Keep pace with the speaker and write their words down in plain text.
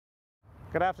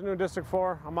Good afternoon, District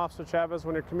 4. I'm Officer Chavez,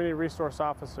 one of your community resource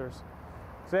officers.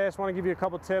 Today I just want to give you a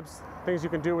couple tips, things you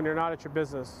can do when you're not at your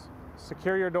business.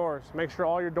 Secure your doors. Make sure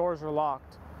all your doors are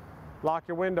locked. Lock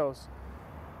your windows.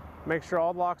 Make sure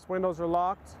all the windows are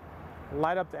locked.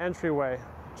 Light up the entryway.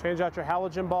 Change out your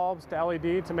halogen bulbs to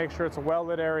LED to make sure it's a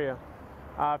well-lit area.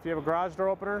 If you have a garage door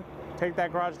opener, take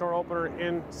that garage door opener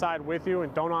inside with you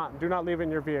and do not leave it in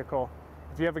your vehicle.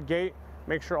 If you have a gate,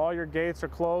 make sure all your gates are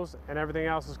closed and everything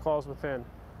else is closed within.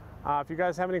 If you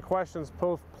guys have any questions,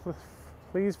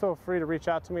 please feel free to reach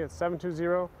out to me at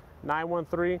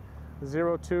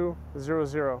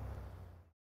 720-913-0200.